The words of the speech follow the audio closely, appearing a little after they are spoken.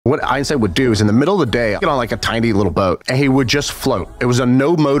What Einstein would do is in the middle of the day, get on like a tiny little boat and he would just float. It was a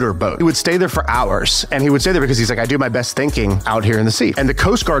no motor boat. He would stay there for hours, and he would stay there because he's like, I do my best thinking out here in the sea. And the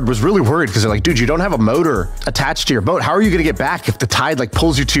Coast Guard was really worried because they're like, dude, you don't have a motor attached to your boat. How are you going to get back if the tide like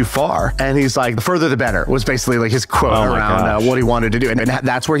pulls you too far? And he's like, the further the better was basically like his quote around what he wanted to do. And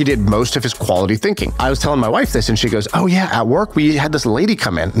that's where he did most of his quality thinking. I was telling my wife this and she goes, oh yeah, at work we had this lady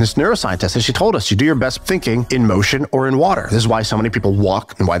come in, this neuroscientist, and she told us you do your best thinking in motion or in water. This is why so many people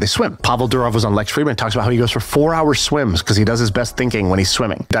walk and why they swim. Pavel Durov was on Lex Fridman, talks about how he goes for 4-hour swims because he does his best thinking when he's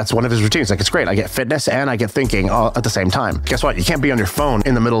swimming. That's one of his routines. Like, it's great. I get fitness and I get thinking all at the same time. Guess what? You can't be on your phone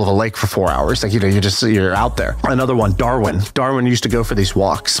in the middle of a lake for 4 hours. Like, you're out there. Another one, Darwin. Darwin used to go for these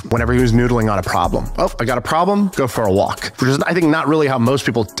walks whenever he was noodling on a problem. Oh, I got a problem, go for a walk. Which is, I think, not really how most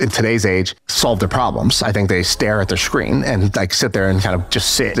people in today's age solve their problems. I think they stare at their screen and like sit there and kind of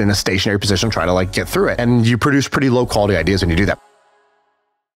just sit in a stationary position, try to like get through it. And you produce pretty low quality ideas when you do that.